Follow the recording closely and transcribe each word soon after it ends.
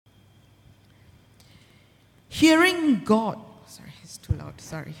Hearing God, sorry, it's too loud,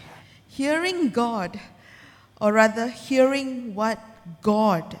 sorry. Hearing God, or rather hearing what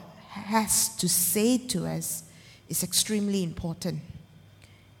God has to say to us, is extremely important.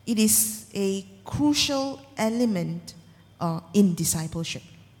 It is a crucial element in discipleship.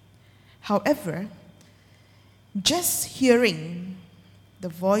 However, just hearing the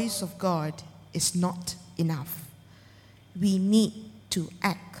voice of God is not enough. We need to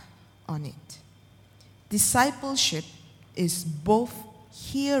act on it. Discipleship is both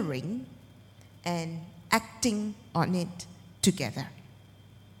hearing and acting on it together.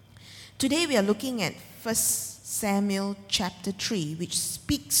 Today we are looking at 1 Samuel chapter 3, which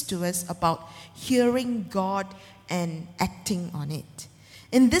speaks to us about hearing God and acting on it.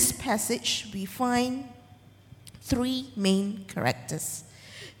 In this passage, we find three main characters.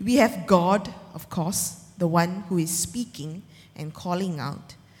 We have God, of course, the one who is speaking and calling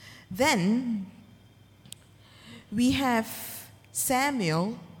out. Then we have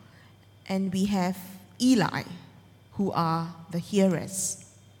Samuel and we have Eli, who are the hearers.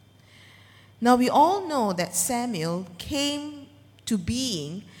 Now we all know that Samuel came to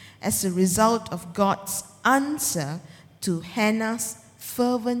being as a result of God's answer to Hannah's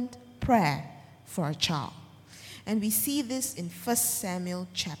fervent prayer for a child. And we see this in 1 Samuel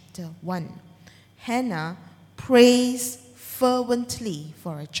chapter 1. Hannah prays fervently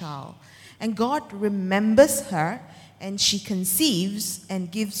for a child, and God remembers her, and she conceives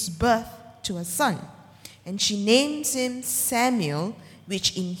and gives birth to a son. And she names him Samuel,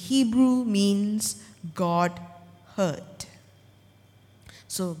 which in Hebrew means God heard.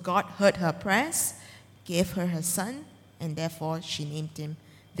 So God heard her prayers, gave her her son, and therefore she named him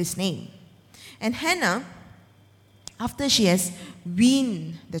this name. And Hannah, after she has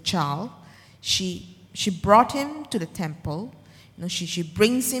weaned the child, she brought him to the temple. She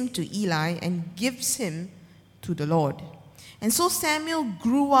brings him to Eli and gives him to the Lord. And so Samuel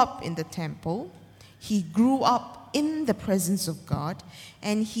grew up in the temple. He grew up in the presence of God,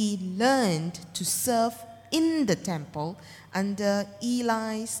 and he learned to serve in the temple under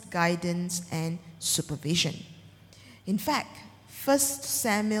Eli's guidance and supervision. In fact, 1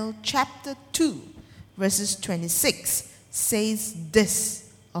 Samuel chapter 2, verses 26 says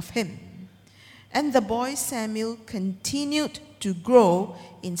this of him. And the boy Samuel continued to grow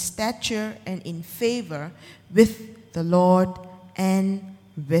in stature and in favor with the Lord and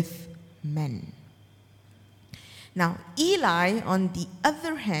with men. Now, Eli, on the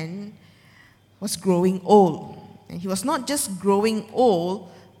other hand, was growing old. And he was not just growing old,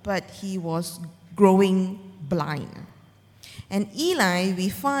 but he was growing blind. And Eli, we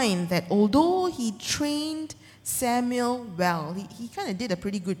find that although he trained Samuel well, he kind of did a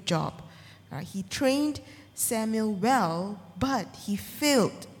pretty good job. He trained Samuel well, but he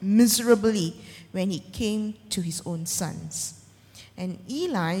failed miserably when he came to his own sons. And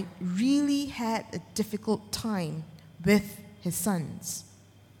Eli really had a difficult time with his sons.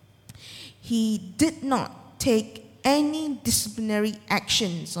 He did not take any disciplinary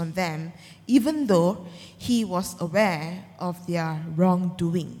actions on them, even though he was aware of their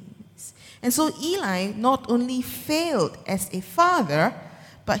wrongdoings. And so Eli not only failed as a father,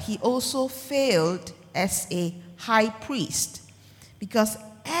 but he also failed as a high priest. Because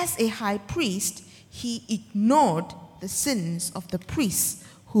as a high priest, he ignored the sins of the priests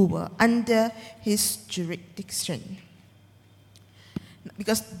who were under his jurisdiction.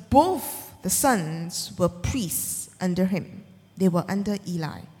 Because both the sons were priests under him. They were under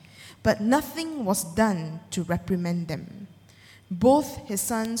Eli. But nothing was done to reprimand them. Both his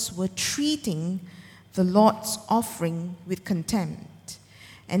sons were treating the Lord's offering with contempt.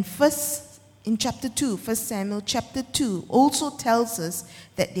 And in chapter 2, 1 Samuel chapter 2 also tells us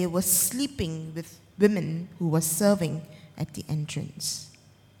that they were sleeping with women who were serving at the entrance.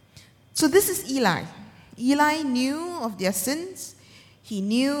 So this is Eli. Eli knew of their sins. He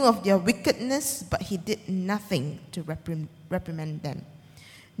knew of their wickedness, but he did nothing to reprimand them.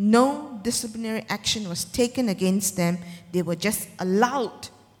 No disciplinary action was taken against them. They were just allowed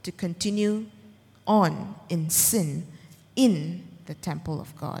to continue on in sin in the temple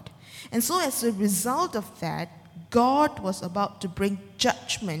of God. And so as a result of that, God was about to bring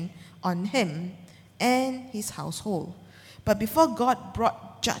judgment on him and his household. But before God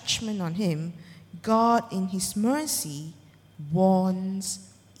brought judgment on him, God in his mercy warns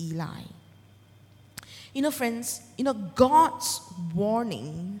Eli. Friends, God's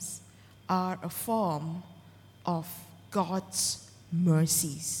warnings are a form of God's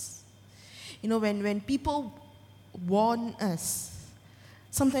mercies. When people warn us,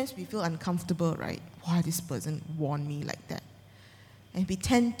 sometimes we feel uncomfortable, right? Why this person warned me like that? And we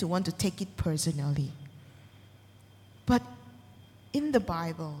tend to want to take it personally. But in the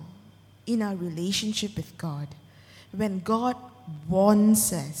Bible, in our relationship with God, when God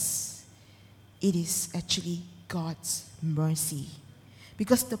warns us, it is actually God's mercy.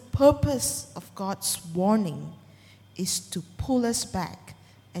 Because the purpose of God's warning is to pull us back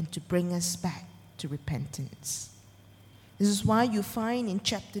and to bring us back to repentance. This is why you find in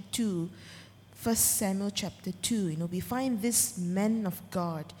chapter 2, 1 Samuel chapter 2, we find this man of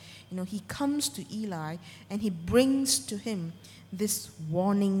God. He comes to Eli and he brings to him this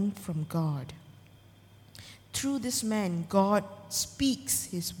warning from God. Through this man, God speaks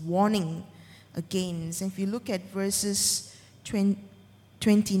his warning against. And if you look at verses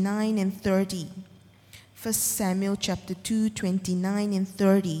 29 and 30, 1 Samuel chapter 2, 29 and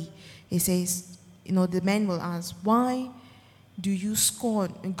 30, it says, the man will ask, why do you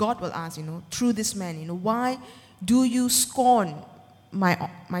scorn, and God will ask, through this man, why do you scorn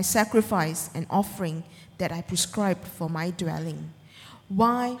my sacrifice and offering that I prescribed for my dwelling?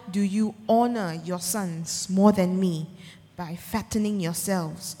 Why do you honor your sons more than me by fattening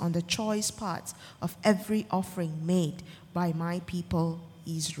yourselves on the choice parts of every offering made by my people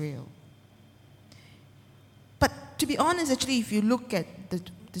Israel? But to be honest, actually, if you look at the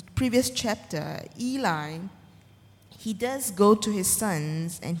previous chapter, Eli, he does go to his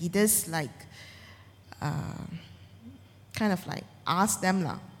sons and he does kind of like ask them,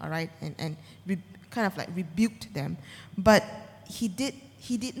 all right, and kind of like rebuked them. But he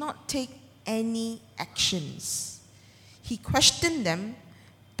did not take any actions. He questioned them,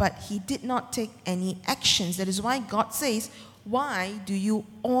 but he did not take any actions. That is why God says, why do you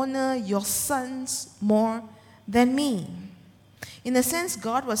honor your sons more than me? In a sense,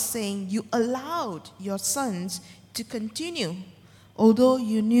 God was saying, you allowed your sons to continue, although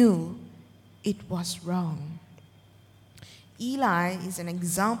you knew it was wrong. Eli is an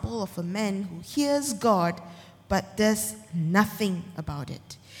example of a man who hears God but does nothing about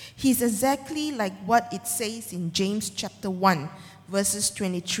it. He's exactly like what it says in James chapter 1, verses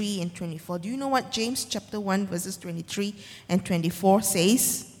 23 and 24. Do you know what James chapter 1, verses 23 and 24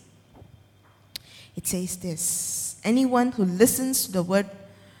 says? It says this: anyone who listens to the word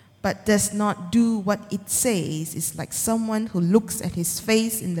but does not do what it says is like someone who looks at his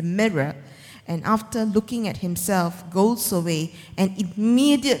face in the mirror and after looking at himself goes away and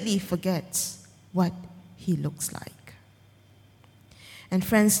immediately forgets what he looks like. And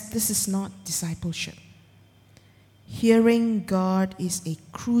friends, this is not discipleship. Hearing God is a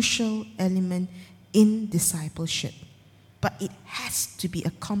crucial element in discipleship, but it has to be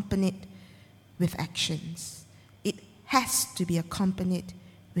accompanied with actions. It has to be accompanied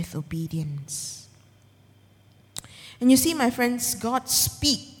with obedience. And you see, my friends, God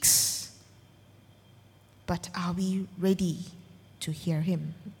speaks, but are we ready to hear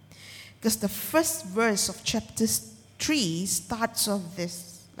him? Because the first verse of chapter 3 starts off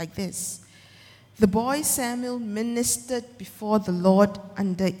like this. The boy Samuel ministered before the Lord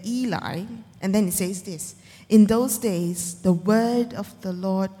under Eli, and then it says this: in those days, the word of the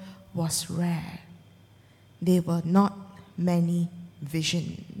Lord was rare. There were not many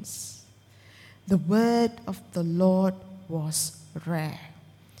visions. The word of the Lord was rare.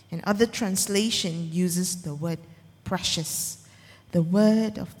 And other translation uses the word precious. The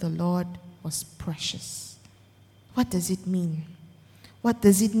word of the Lord was precious. What does it mean? What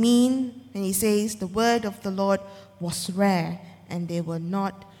does it mean when he says the word of the Lord was rare and there were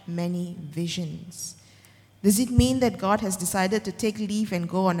not many visions? Does it mean that God has decided to take leave and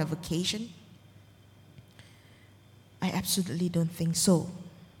go on a vacation? I absolutely don't think so.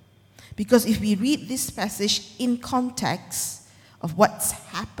 Because if we read this passage in context of what's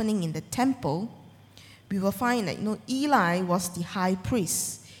happening in the temple, we will find that Eli was the high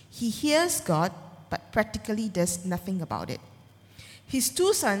priest. He hears God, but practically does nothing about it. His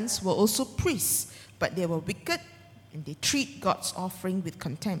two sons were also priests, but they were wicked and they treat God's offering with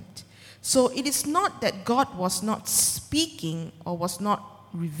contempt. So it is not that God was not speaking or was not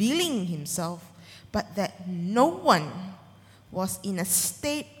revealing himself, but that no one was in a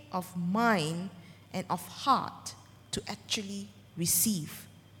state of mind and of heart to actually receive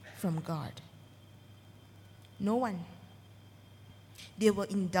from God. No one. They were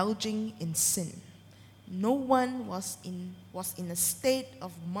indulging in sin. No one was in a state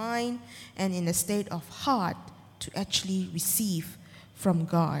of mind and in a state of heart to actually receive from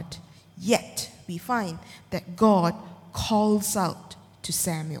God. Yet we find that God calls out to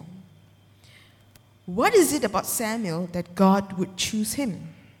Samuel. What is it about Samuel that God would choose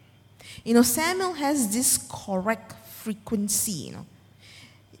him? Samuel has this correct frequency.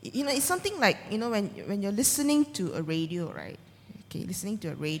 It's something like, when you're listening to a radio, right? okay, listening to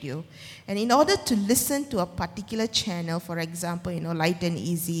a radio. And in order to listen to a particular channel, for example, Light and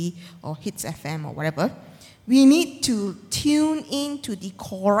Easy or Hits FM or whatever, we need to tune in to the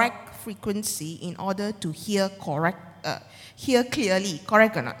correct frequency in order to hear clearly,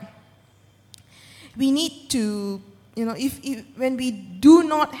 correct or not? We need to, when we do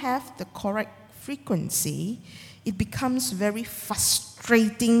not have the correct frequency, it becomes very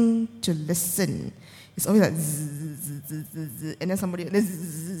frustrating to listen. It's always like zzz, and then somebody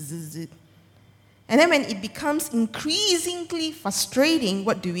zzz. And then when it becomes increasingly frustrating,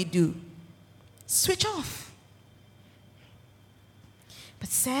 what do? Switch off. But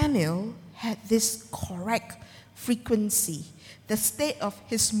Samuel had this correct frequency. The state of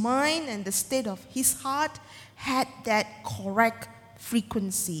his mind and the state of his heart had that correct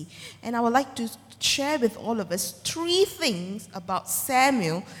frequency. And I would like to share with all of us 3 things about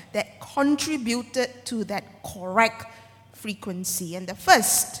Samuel that contributed to that correct frequency. And the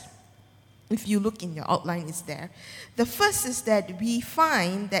first, if you look in your outline, is there. The first is that we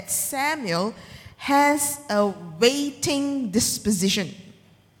find that Samuel has a waiting disposition.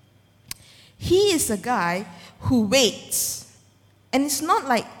 He is a guy who waits. And it's not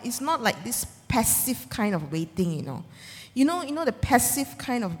like this passive kind of waiting, You know the passive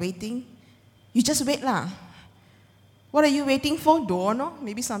kind of waiting? You just wait lah. What are you waiting for? Don't know.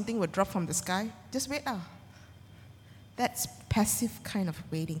 Maybe something will drop from the sky. Just wait lah. That's passive kind of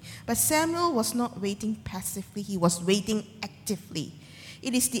waiting. But Samuel was not waiting passively. He was waiting actively.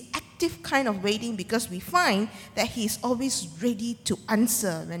 It is the active kind of waiting because we find that he is always ready to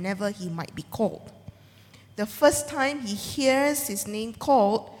answer whenever he might be called. The first time he hears his name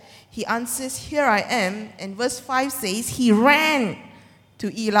called, he answers, "Here I am." And verse 5 says, he ran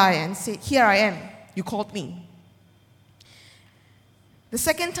to Eli and said, "Here I am, you called me." The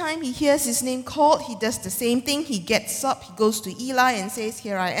second time he hears his name called, he does the same thing. He gets up, he goes to Eli and says,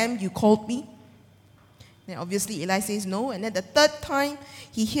 "Here I am, you called me." Then obviously Eli says no. And then the third time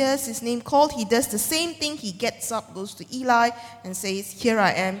he hears his name called, he does the same thing. He gets up, goes to Eli and says, "Here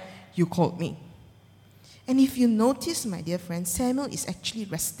I am, you called me." And if you notice, my dear friends, Samuel is actually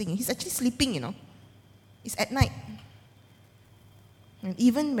resting. He's actually sleeping, It's at night. And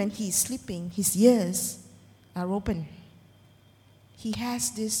even when he is sleeping, his ears are open. He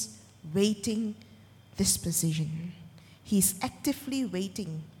has this waiting disposition. He is actively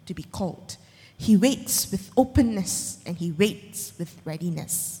waiting to be called. He waits with openness and he waits with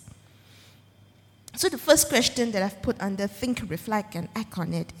readiness. So the first question that I've put under think, reflect, and act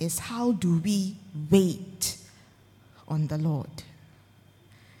on it is, how do we wait on the Lord?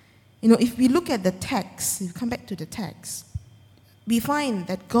 If we look at the text, if we come back to the text, we find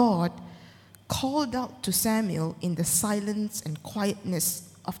that God called out to Samuel in the silence and quietness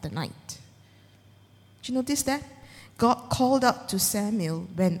of the night. Did you notice that? God called out to Samuel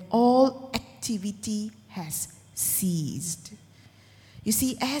when all activity has ceased. You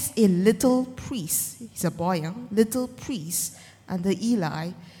see, as a little priest, he's a boy, little priest under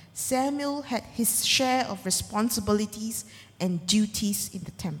Eli, Samuel had his share of responsibilities and duties in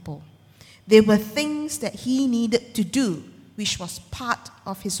the temple. There were things that he needed to do, which was part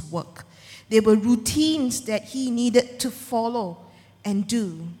of his work. There were routines that he needed to follow and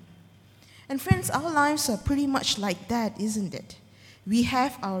do. And friends, our lives are pretty much like that, isn't it? We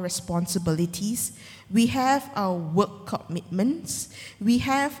have our responsibilities, we have our work commitments, we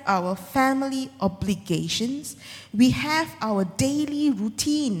have our family obligations, we have our daily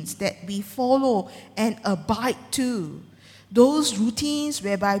routines that we follow and abide to. Those routines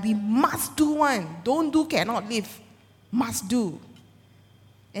whereby we must do one, don't do, cannot live, must do.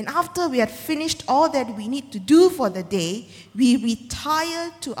 And after we had finished all that we need to do for the day, we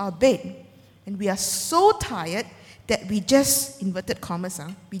retire to our bed. And we are so tired that we just, inverted commas,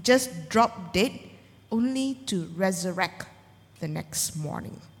 we just drop dead only to resurrect the next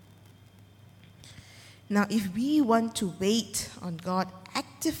morning. Now, if we want to wait on God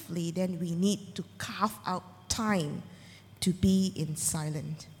actively, then we need to carve out time to be in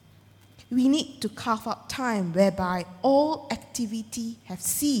silence. We need to carve out time whereby all activity have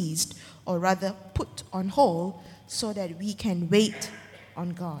ceased, or rather put on hold, so that we can wait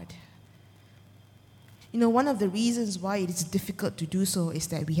on God. One of the reasons why it is difficult to do so is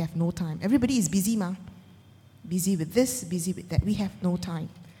that we have no time. Everybody is busy, busy with this, busy with that. We have no time.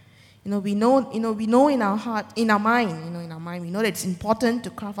 We know in our heart, in our mind, we know that it's important to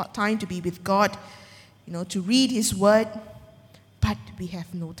carve out time to be with God, to read His Word, but we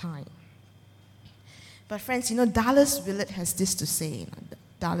have no time. But friends, Dallas Willard has this to say.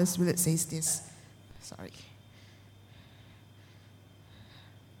 Dallas Willard says this.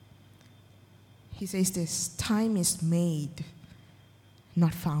 He says this: time is made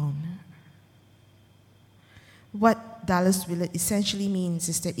not found. What Dallas Willard essentially means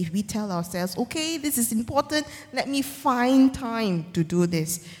is that if we tell ourselves, okay, this is important, let me find time to do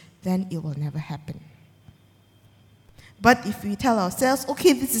this, then it will never happen. But if we tell ourselves,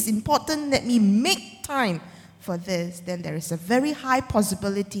 okay, this is important, let me make time for this, then there is a very high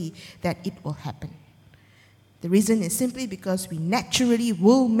possibility that it will happen. The reason is simply because we naturally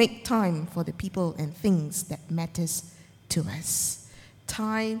will make time for the people and things that matters to us.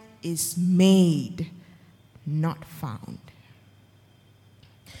 Time is made, not found.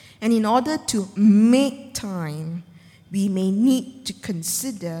 And in order to make time, we may need to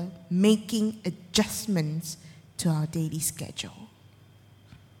consider making adjustments to our daily schedule.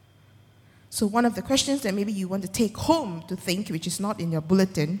 So one of the questions that maybe you want to take home to think, which is not in your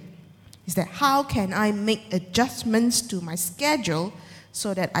bulletin, is that how can I make adjustments to my schedule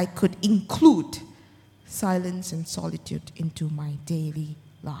so that I could include silence and solitude into my daily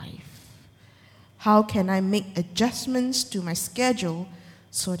life? How can I make adjustments to my schedule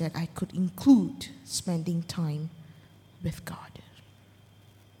so that I could include spending time with God?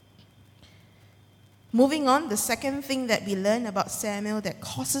 Moving on, the second thing that we learn about Samuel that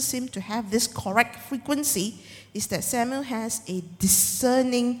causes him to have this correct frequency is that Samuel has a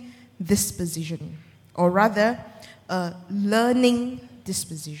discerning disposition, or rather, a learning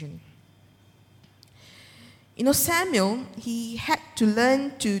disposition. You know, Samuel, he had to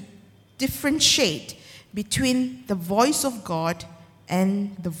learn to differentiate between the voice of God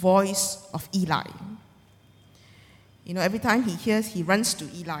and the voice of Eli. You know, every time he hears, he runs to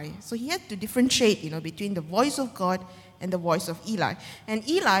Eli. So he had to differentiate, between the voice of God and the voice of Eli. And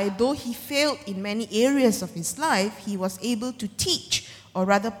Eli, though he failed in many areas of his life, he was able to teach, or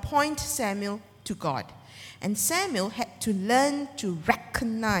rather point Samuel to God. And Samuel had to learn to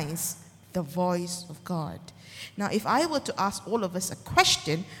recognize the voice of God. Now, if I were to ask all of us a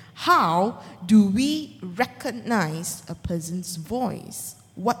question, how do we recognize a person's voice?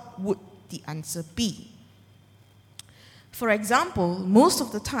 What would the answer be? For example, most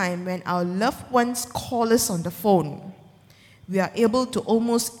of the time when our loved ones call us on the phone, we are able to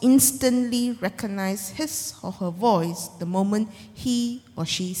almost instantly recognize his or her voice the moment he or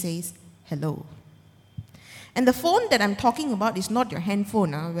she says hello. And the phone that I'm talking about is not your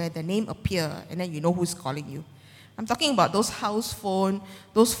handphone, where the name appears and then you know who's calling you. I'm talking about those house phone,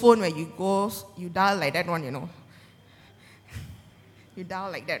 those phone where you dial like that one, You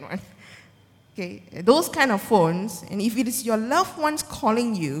dial like that one. Okay, those kind of phones, and if it is your loved ones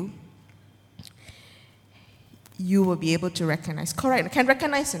calling you, you will be able to recognize. Correct, I can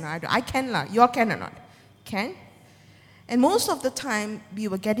recognize, I can, you all can or not? Can? And most of the time, we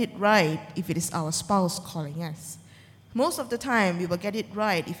will get it right if it is our spouse calling us. Most of the time, we will get it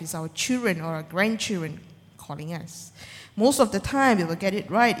right if it's our children or our grandchildren calling us. Most of the time, we will get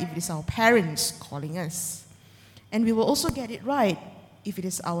it right if it is our parents calling us. And we will also get it right if it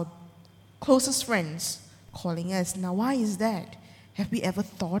is our closest friends calling us. Now, why is that? Have we ever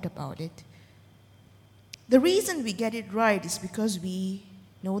thought about it? The reason we get it right is because we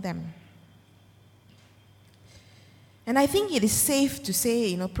know them. And I think it is safe to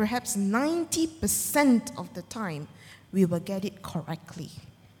say, perhaps 90% of the time, we will get it correctly.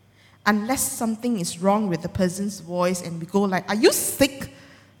 Unless something is wrong with the person's voice and we go like, are you sick?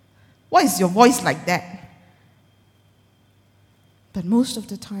 Why is your voice like that? But most of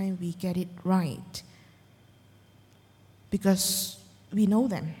the time, we get it right because we know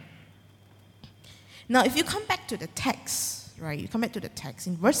them. Now, if you come back to the text, right,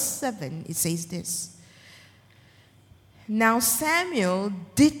 in verse 7, it says this. Now Samuel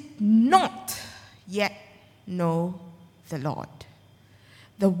did not yet know the Lord.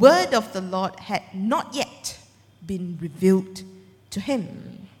 The word of the Lord had not yet been revealed to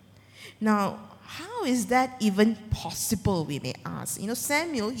him. Now, how is that even possible, we may ask?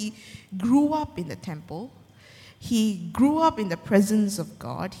 Samuel, he grew up in the temple. He grew up in the presence of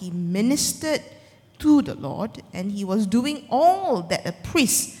God. He ministered to the Lord, and he was doing all that a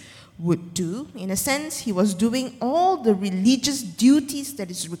priest would do. In a sense, he was doing all the religious duties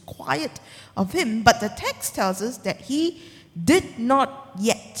that is required of him. But the text tells us that he did not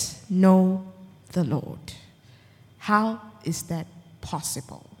yet know the Lord. How is that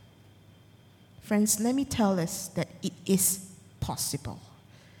possible? Friends, let me tell us that it is possible.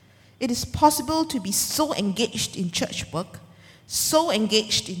 It is possible to be so engaged in church work, so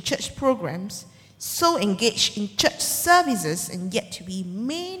engaged in church programs, so engaged in church services, and yet we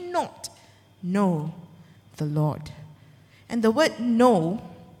may not know the Lord. And the word know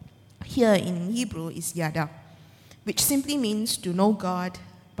here in Hebrew is yada, which simply means to know God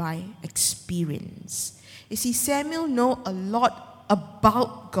by experience. You see, Samuel knew a lot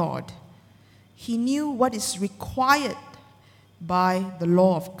about God. He knew what is required by the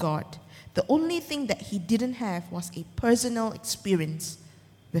law of God. The only thing that he didn't have was a personal experience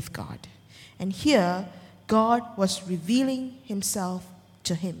with God. And here, God was revealing himself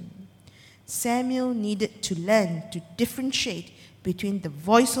to him. Samuel needed to learn to differentiate between the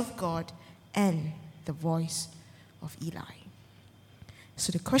voice of God and the voice of Eli.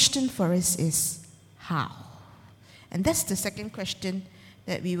 So the question for us is, how? And that's the second question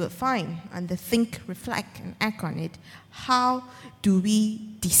that we will find under think, reflect, and act on it. How do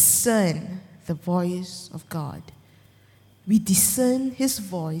we discern the voice of God? We discern his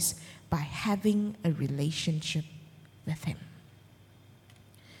voice by having a relationship with him.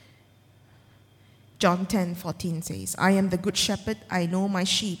 John 10:14 says, I am the good shepherd, I know my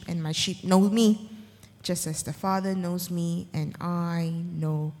sheep, and my sheep know me, just as the Father knows me, and I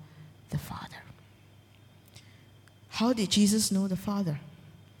know the Father. How did Jesus know the Father?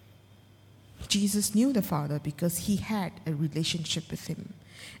 Jesus knew the Father because he had a relationship with him.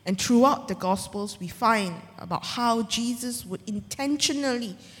 And throughout the Gospels, we find about how Jesus would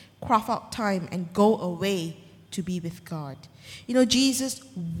intentionally carve out time and go away to be with God. You know, Jesus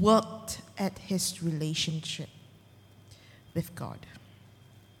worked at his relationship with God.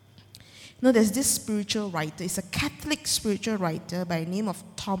 You know, there's this spiritual writer. It's a Catholic spiritual writer by the name of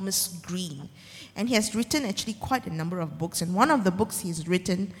Thomas Green. And he has written actually quite a number of books. And one of the books he's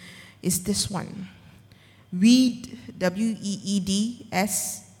written is this one. Weed,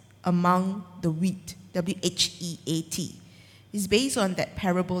 W-E-E-D-S, among the wheat, W-H-E-A-T. It's based on that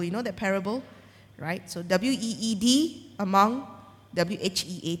parable. You know that parable? Right? So W-E-E-D among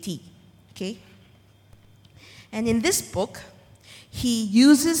W-H-E-A-T. Okay? And in this book, he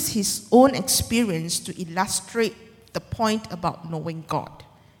uses his own experience to illustrate the point about knowing God.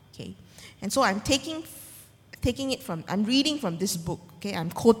 Okay? And so I'm I'm reading from this book. Okay?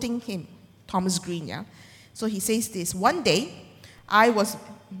 I'm quoting him, Thomas Green, yeah? So he says this, one day, I was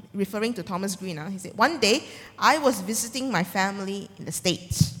referring to Thomas Green. He said, one day, I was visiting my family in the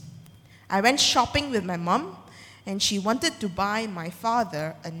States. I went shopping with my mom, and she wanted to buy my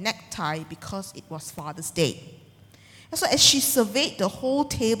father a necktie because it was Father's Day. And so as she surveyed the whole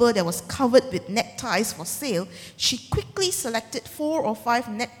table that was covered with neckties for sale, she quickly selected 4 or 5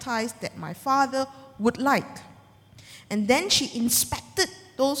 neckties that my father would like. And then she inspected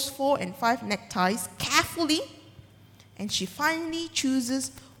those 4 and 5 neckties carefully, and she finally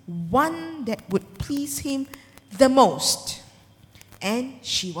chooses one that would please him the most. And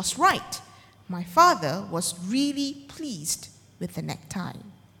she was right. My father was really pleased with the necktie.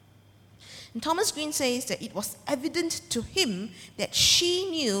 And Thomas Green says that it was evident to him that she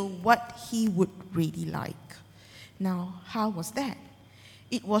knew what he would really like. Now, how was that?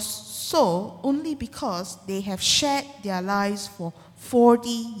 It was so only because they have shared their lives for 40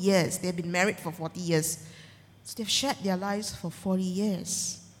 years. They've been married for 40 years. So they've shared their lives for 40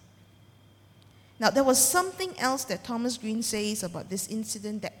 years. Now, there was something else that Thomas Green says about this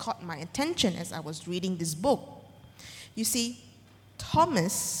incident that caught my attention as I was reading this book. You see,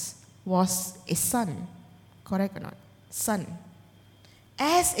 Thomas was a son, correct or not? Son.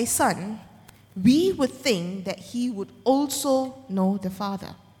 As a son, we would think that he would also know the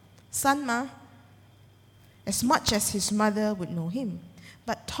Father. Son ma, as much as his mother would know him.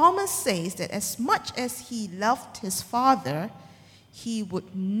 But Thomas says that as much as he loved his father, he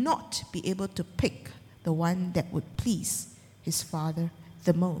would not be able to pick the one that would please his father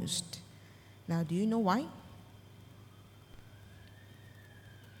the most. Now, do you know why?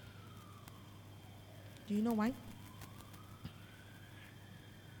 Do you know why?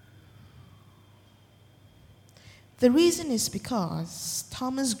 The reason is because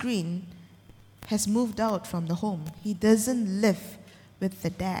Thomas Green has moved out from the home. He doesn't live with the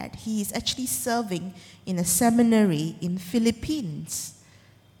dad. He is actually serving in a seminary in Philippines.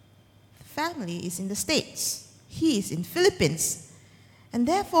 The family is in the States. He is in Philippines. And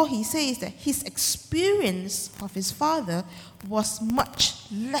therefore he says that his experience of his father was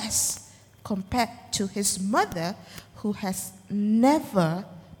much less compared to his mother, who has never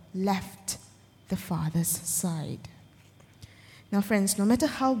left the father's side. Now, friends, no matter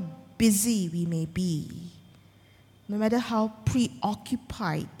how busy we may be, no matter how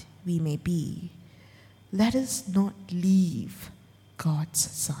preoccupied we may be, let us not leave God's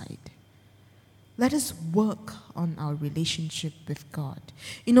side. Let us work on our relationship with God.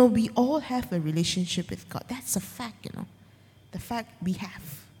 You know, we all have a relationship with God. That's a fact, you know. The fact we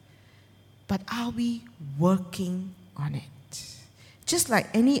have. But are we working on it? Just like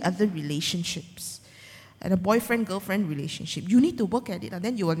any other relationships, and a boyfriend-girlfriend relationship, you need to work at it, and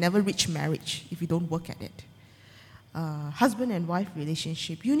then you will never reach marriage if you don't work at it. husband and wife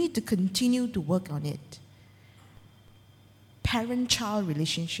relationship, you need to continue to work on it. Parent-child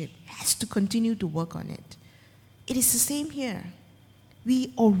relationship has to continue to work on it. It is the same here.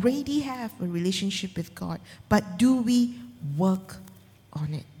 We already have a relationship with God, but do we work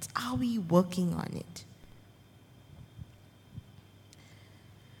on it? Are we working on it?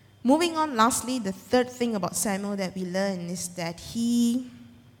 Moving on, lastly, the third thing about Samuel that we learn is that he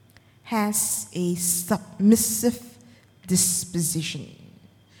has a submissive disposition.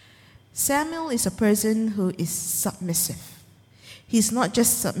 Samuel is a person who is submissive. He's not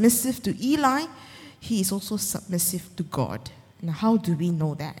just submissive to Eli, he is also submissive to God. Now, how do we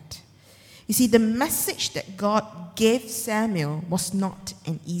know that? You see, the message that God gave Samuel was not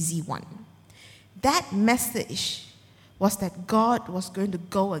an easy one. That message was that God was going to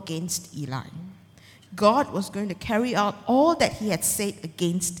go against Eli. God was going to carry out all that he had said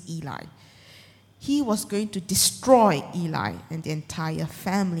against Eli. He was going to destroy Eli and the entire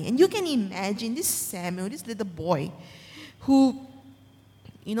family. And you can imagine this Samuel, this little boy, who,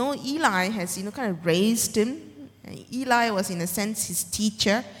 Eli has, kind of raised him. And Eli was, in a sense, his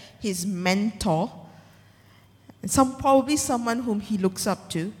teacher, his mentor, and probably someone whom he looks up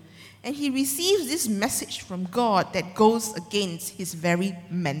to. And he receives this message from God that goes against his very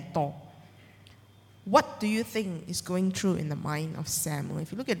mentor. What do you think is going through in the mind of Samuel?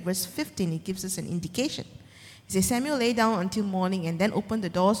 If you look at verse 15, it gives us an indication. It says, Samuel lay down until morning and then opened the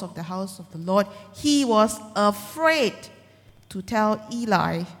doors of the house of the Lord. He was afraid to tell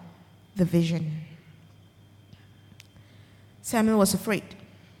Eli the vision. Samuel was afraid.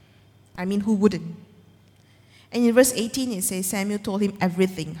 Who wouldn't? And in verse 18, it says, Samuel told him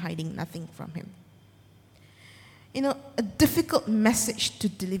everything, hiding nothing from him. A difficult message to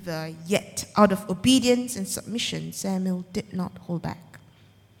deliver, yet out of obedience and submission, Samuel did not hold back.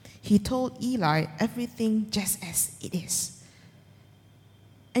 He told Eli everything just as it is.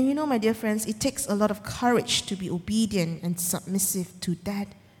 And my dear friends, it takes a lot of courage to be obedient and submissive to that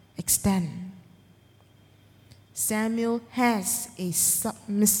extent. Samuel has a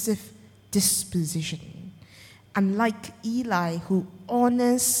submissive disposition. Unlike Eli, who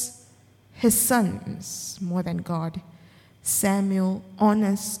honors his sons more than God, Samuel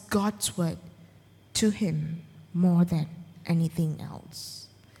honors God's word to him more than anything else.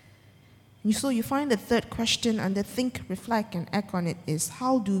 And so you find the third question under think, reflect, and act on it is,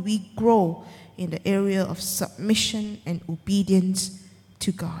 how do we grow in the area of submission and obedience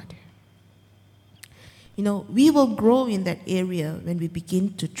to God? We will grow in that area when we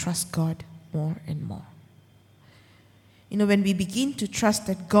begin to trust God more and more. When we begin to trust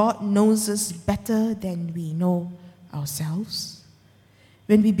that God knows us better than we know ourselves.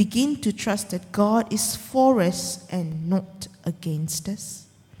 When we begin to trust that God is for us and not against us.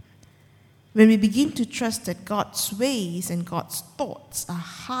 When we begin to trust that God's ways and God's thoughts are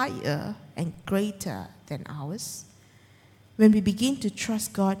higher and greater than ours. When we begin to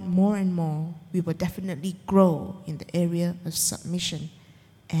trust God more and more, we will definitely grow in the area of submission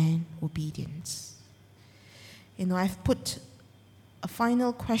and obedience. I've put a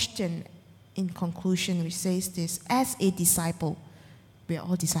final question in conclusion which says this: as a disciple, we are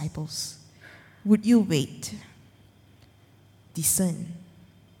all disciples, would you wait, discern,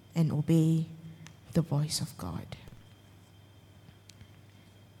 and obey the voice of God?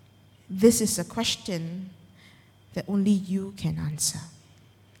 This is a question that only you can answer.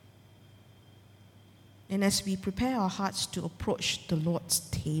 And as we prepare our hearts to approach the Lord's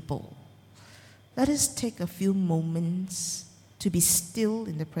table, let us take a few moments to be still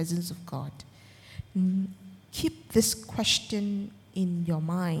in the presence of God. Keep this question in your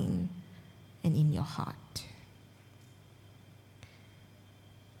mind and in your heart.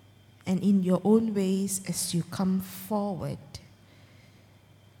 And in your own ways, as you come forward,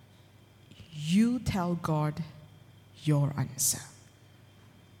 you tell God your answer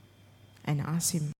and ask Him